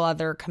several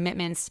other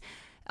commitments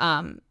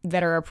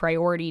that are a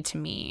priority to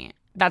me.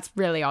 That's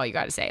really all you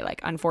got to say. Like,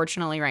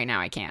 unfortunately, right now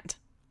I can't.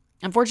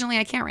 Unfortunately,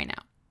 I can't right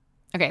now.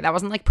 Okay, that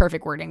wasn't like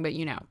perfect wording, but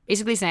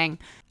basically saying,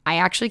 I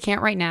actually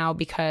can't right now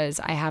because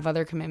I have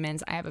other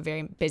commitments. I have a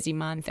very busy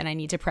month and I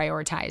need to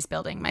prioritize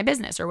building my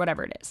business or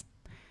whatever it is.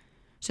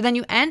 So then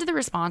you end the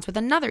response with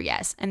another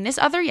yes. And this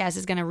other yes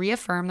is going to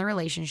reaffirm the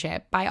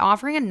relationship by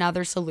offering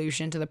another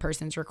solution to the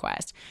person's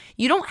request.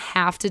 You don't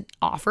have to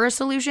offer a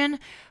solution,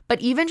 but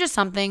even just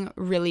something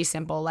really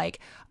simple like,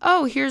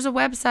 oh, here's a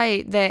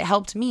website that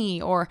helped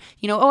me, or,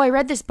 oh, I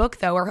read this book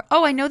though, or,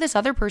 oh, I know this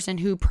other person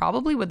who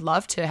probably would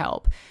love to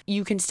help.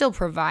 You can still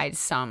provide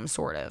some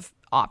sort of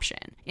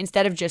option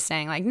instead of just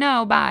saying like,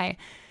 no, bye.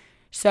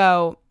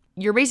 So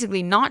you're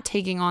basically not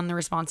taking on the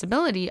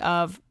responsibility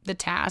of the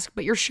task,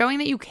 but you're showing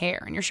that you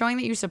care and you're showing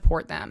that you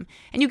support them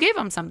and you gave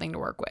them something to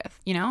work with,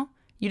 You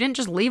didn't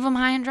just leave them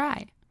high and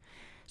dry.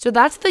 So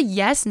that's the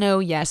yes, no,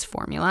 yes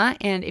formula.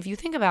 And if you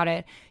think about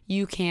it,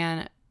 you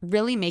can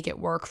really make it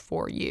work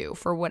for you,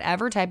 for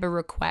whatever type of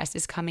request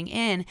is coming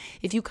in.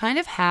 If you kind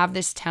of have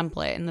this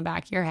template in the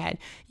back of your head,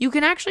 you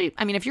can actually,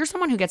 if you're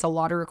someone who gets a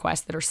lot of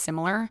requests that are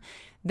similar,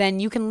 then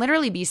you can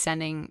literally be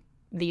sending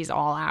these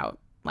all out,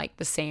 like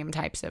the same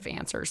types of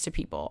answers to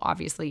people.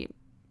 Obviously,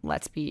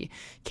 let's be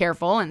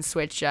careful and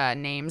switch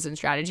names and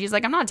strategies.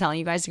 Like, I'm not telling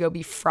you guys to go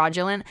be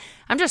fraudulent.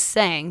 I'm just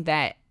saying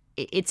that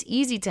it's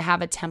easy to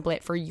have a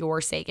template for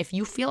your sake. If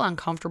you feel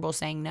uncomfortable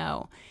saying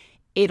no,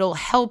 it'll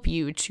help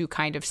you to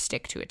kind of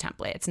stick to a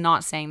template. It's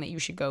not saying that you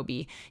should go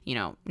be,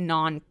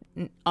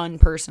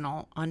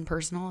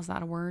 unpersonal, is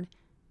that a word?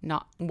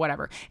 Not,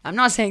 whatever. I'm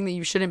not saying that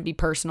you shouldn't be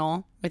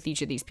personal with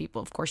each of these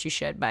people. Of course you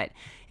should, but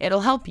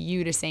it'll help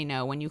you to say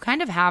no when you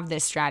kind of have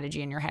this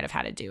strategy in your head of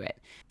how to do it.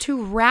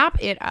 To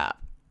wrap it up,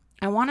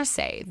 I want to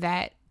say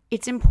that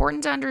it's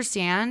important to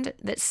understand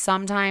that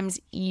sometimes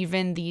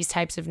even these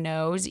types of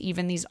no's,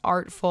 even these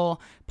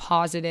artful,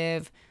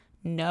 positive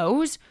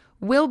no's,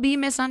 will be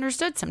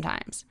misunderstood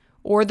sometimes,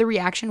 or the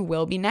reaction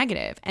will be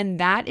negative. And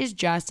that is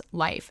just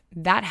life.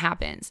 That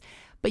happens.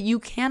 But you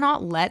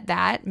cannot let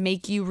that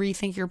make you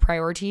rethink your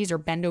priorities or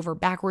bend over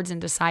backwards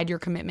and decide your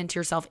commitment to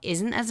yourself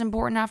isn't as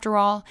important after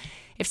all.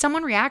 If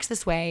someone reacts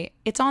this way,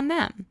 it's on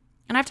them.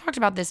 And I've talked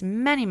about this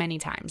many, many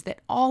times,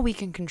 that all we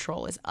can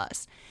control is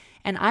us.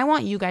 And I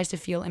want you guys to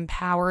feel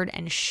empowered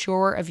and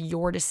sure of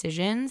your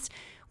decisions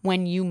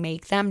when you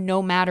make them,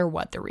 no matter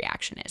what the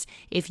reaction is.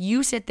 If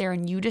you sit there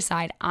and you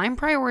decide, I'm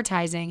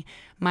prioritizing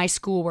my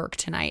schoolwork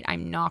tonight,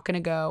 I'm not going to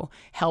go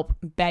help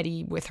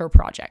Betty with her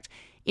project.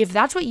 If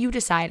that's what you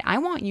decide, I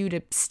want you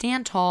to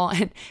stand tall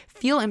and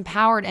feel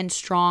empowered and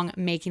strong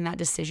making that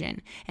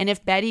decision. And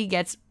if Betty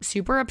gets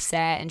super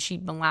upset and she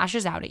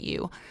lashes out at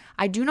you,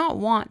 I do not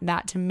want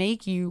that to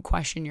make you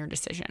question your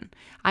decision.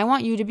 I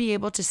want you to be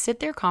able to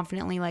sit there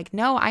confidently like,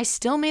 no, I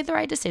still made the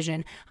right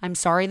decision. I'm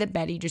sorry that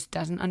Betty just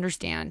doesn't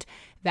understand.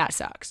 That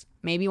sucks.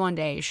 Maybe one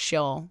day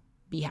she'll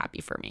be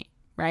happy for me,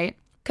 right?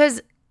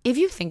 Because if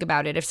you think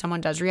about it, if someone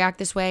does react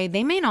this way,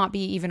 they may not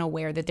be even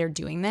aware that they're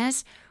doing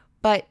this,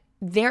 but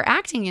they're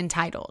acting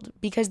entitled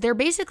because they're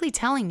basically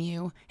telling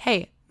you,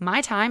 hey,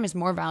 my time is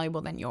more valuable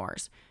than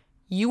yours.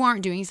 You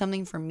aren't doing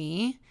something for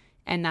me,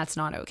 and that's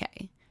not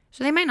okay.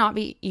 So they might not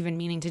be even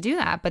meaning to do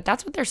that, but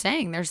that's what they're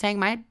saying. They're saying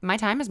my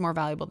time is more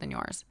valuable than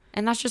yours.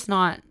 And that's just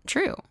not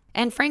true.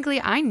 And frankly,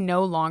 I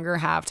no longer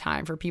have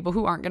time for people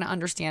who aren't going to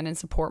understand and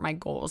support my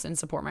goals and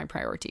support my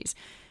priorities.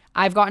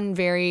 I've gotten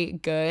very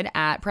good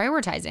at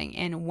prioritizing.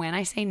 And when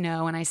I say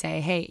no and I say,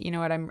 hey, you know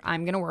what, I'm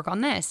going to work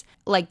on this.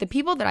 Like the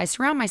people that I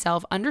surround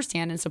myself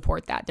understand and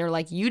support that. They're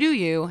like, you do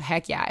you.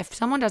 Heck yeah. If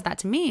someone does that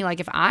to me, like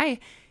if I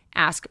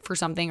ask for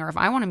something or if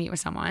I want to meet with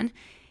someone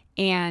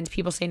and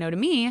people say no to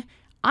me,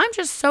 I'm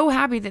just so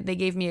happy that they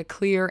gave me a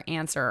clear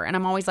answer. And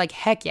I'm always like,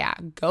 heck yeah,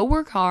 go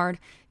work hard.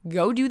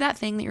 Go do that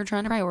thing that you're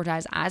trying to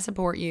prioritize. I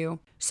support you.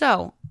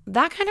 So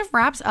that kind of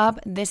wraps up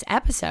this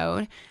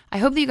episode. I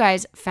hope that you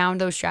guys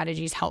found those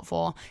strategies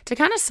helpful. To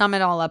kind of sum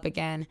it all up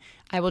again,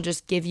 I will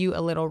just give you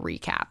a little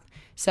recap.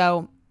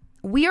 So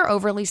we are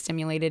overly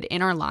stimulated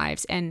in our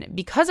lives. And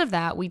because of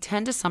that, we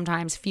tend to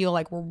sometimes feel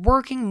like we're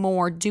working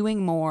more,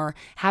 doing more,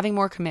 having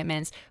more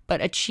commitments,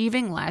 but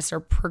achieving less or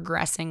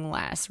progressing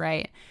less,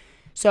 right?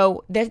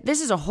 So this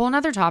is a whole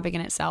nother topic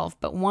in itself,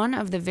 but one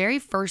of the very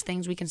first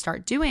things we can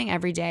start doing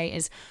every day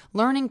is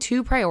learning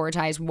to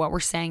prioritize what we're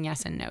saying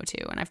yes and no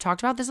to. And I've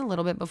talked about this a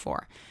little bit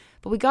before,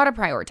 but we got to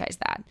prioritize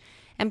that.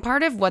 And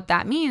part of what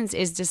that means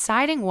is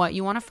deciding what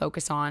you want to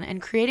focus on and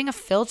creating a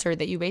filter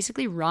that you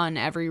basically run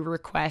every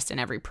request and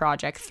every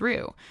project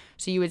through.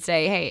 So you would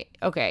say, hey,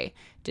 okay,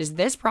 does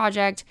this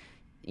project,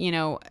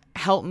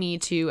 help me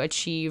to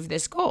achieve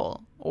this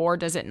goal? Or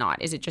does it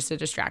not? Is it just a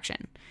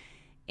distraction?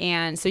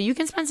 And so you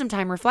can spend some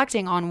time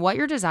reflecting on what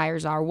your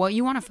desires are, what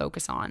you want to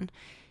focus on,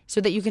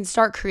 so that you can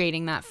start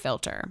creating that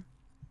filter.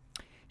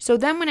 So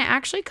then when it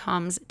actually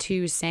comes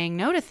to saying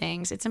no to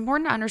things, it's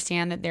important to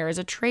understand that there is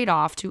a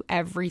trade-off to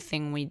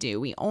everything we do.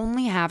 We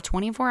only have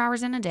 24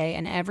 hours in a day,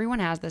 and everyone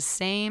has the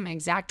same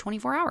exact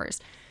 24 hours.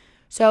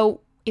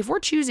 So if we're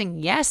choosing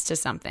yes to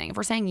something, if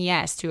we're saying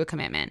yes to a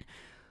commitment,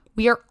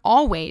 we are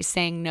always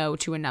saying no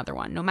to another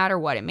one, no matter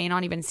what. It may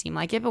not even seem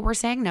like it, but we're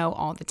saying no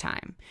all the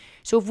time.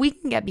 So if we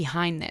can get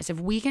behind this, if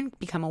we can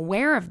become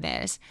aware of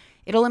this,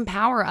 it'll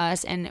empower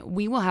us and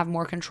we will have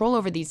more control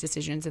over these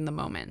decisions in the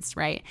moments,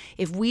 right?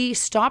 If we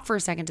stop for a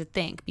second to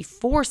think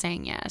before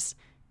saying yes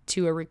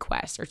to a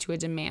request or to a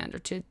demand or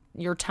to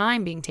your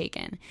time being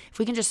taken, if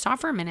we can just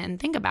stop for a minute and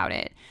think about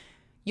it,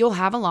 you'll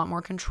have a lot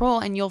more control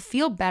and you'll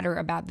feel better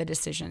about the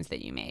decisions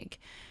that you make.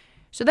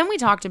 So then we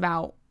talked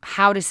about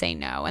how to say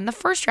no. And the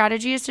first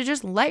strategy is to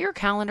just let your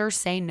calendar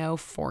say no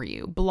for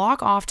you.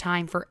 Block off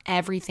time for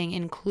everything,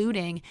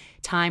 including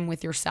time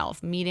with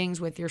yourself,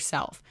 meetings with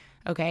yourself.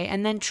 Okay.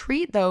 And then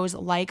treat those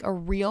like a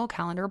real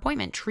calendar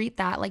appointment. Treat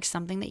that like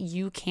something that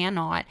you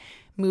cannot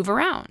move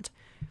around.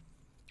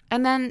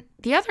 And then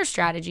the other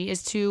strategy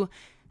is to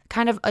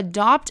kind of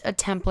adopt a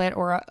template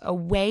or a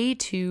way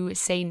to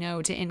say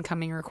no to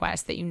incoming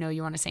requests that you know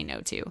you want to say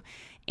no to.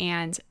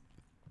 And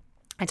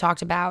I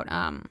talked about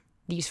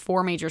these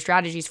 4 major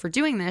strategies for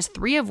doing this,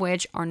 3 of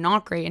which are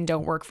not great and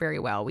don't work very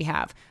well. We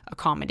have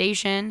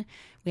accommodation,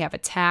 we have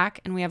attack,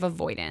 and we have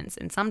avoidance.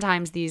 And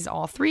sometimes these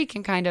all 3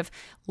 can kind of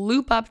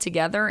loop up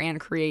together and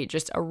create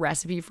just a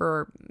recipe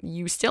for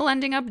you still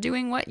ending up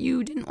doing what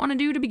you didn't want to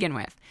do to begin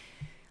with.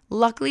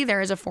 Luckily,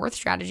 there is a 4th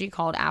strategy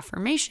called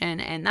affirmation,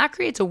 and that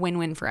creates a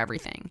win-win for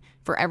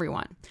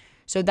everyone.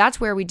 So that's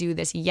where we do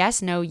this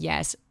yes, no,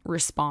 yes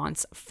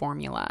response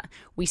formula.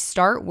 We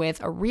start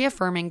with a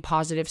reaffirming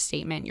positive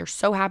statement. You're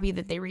so happy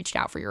that they reached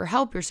out for your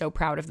help. You're so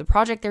proud of the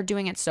project they're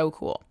doing. It's so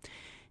cool.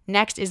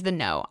 Next is the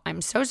no.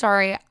 I'm so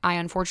sorry. I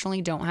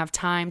unfortunately don't have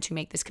time to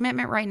make this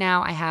commitment right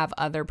now. I have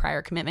other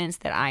prior commitments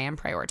that I am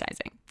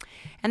prioritizing.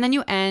 And then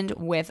you end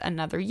with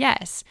another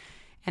yes.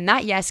 And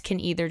that yes can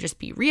either just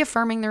be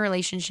reaffirming the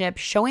relationship,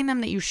 showing them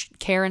that you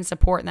care and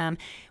support them,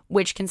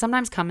 which can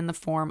sometimes come in the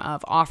form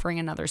of offering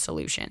another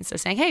solution. So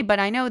saying, hey, but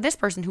I know this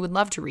person who would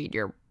love to read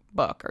your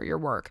book or your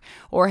work.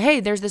 Or,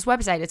 hey, there's this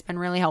website. It's been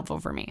really helpful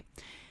for me.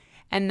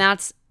 And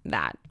that's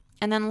that.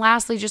 And then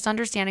lastly, just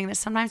understanding that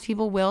sometimes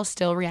people will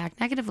still react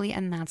negatively,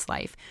 and that's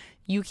life.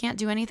 You can't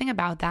do anything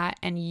about that,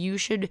 and you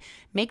should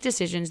make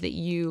decisions that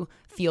you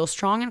feel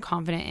strong and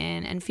confident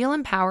in and feel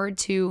empowered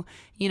to,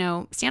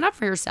 stand up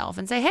for yourself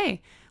and say,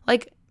 hey,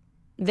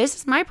 this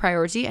is my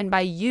priority, and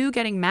by you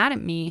getting mad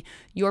at me,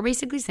 you're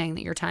basically saying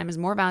that your time is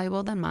more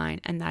valuable than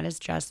mine, and that is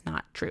just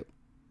not true.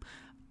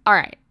 All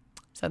right.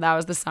 So that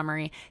was the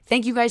summary.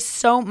 Thank you guys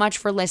so much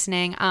for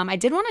listening. I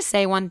did want to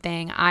say one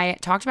thing. I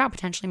talked about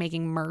potentially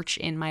making merch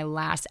in my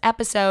last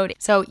episode.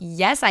 So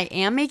yes, I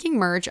am making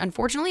merch.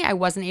 Unfortunately, I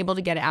wasn't able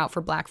to get it out for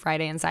Black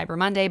Friday and Cyber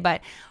Monday,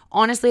 but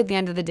honestly, at the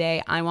end of the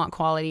day, I want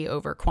quality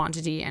over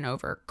quantity and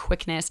over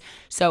quickness.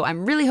 So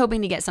I'm really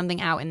hoping to get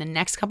something out in the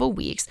next couple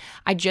weeks.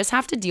 I just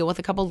have to deal with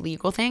a couple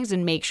legal things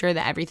and make sure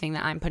that everything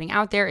that I'm putting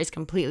out there is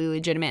completely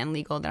legitimate and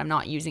legal, that I'm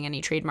not using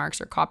any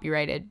trademarks or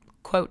copyrighted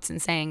quotes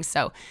and sayings.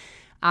 So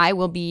I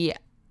will be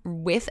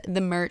with the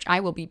merch.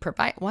 I will be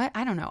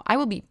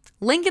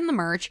linking the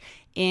merch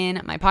in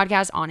my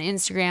podcast on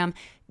Instagram.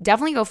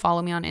 Definitely go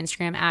follow me on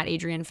Instagram at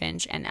Adrienne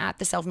Finch and at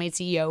The Self-Made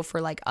CEO for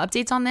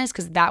updates on this,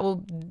 because that will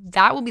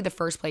be the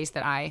first place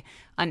that I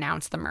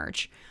announce the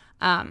merch.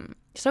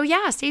 So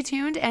yeah, stay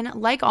tuned. And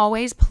like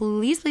always,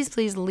 please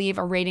leave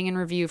a rating and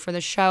review for the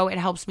show. It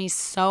helps me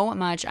so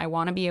much. I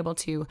want to be able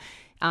to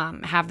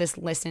have this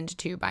listened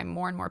to by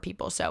more and more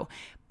people. So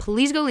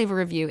please go leave a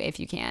review if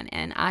you can.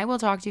 And I will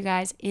talk to you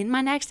guys in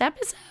my next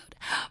episode.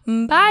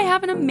 Bye.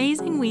 Have an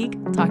amazing week.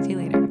 Talk to you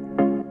later.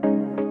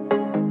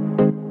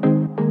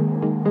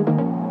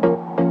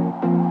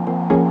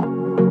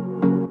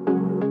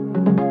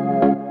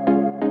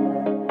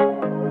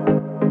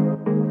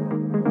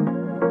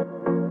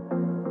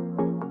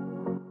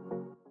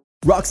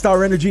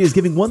 Rockstar Energy is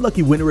giving one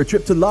lucky winner a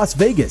trip to Las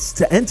Vegas.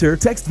 To enter,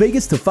 text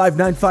Vegas to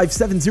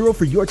 59570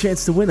 for your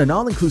chance to win an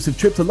all-inclusive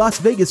trip to Las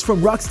Vegas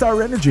from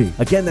Rockstar Energy.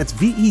 Again, that's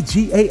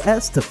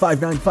VEGAS to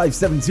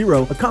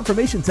 59570. A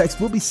confirmation text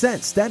will be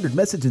sent. Standard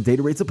message and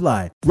data rates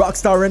apply.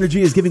 Rockstar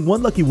Energy is giving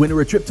one lucky winner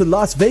a trip to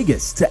Las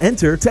Vegas. To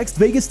enter, text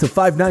Vegas to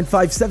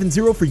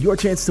 59570 for your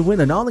chance to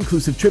win an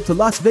all-inclusive trip to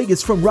Las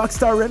Vegas from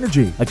Rockstar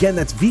Energy. Again,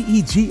 that's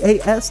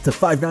VEGAS to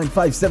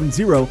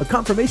 59570. A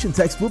confirmation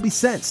text will be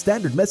sent.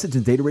 Standard message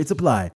and data rates apply.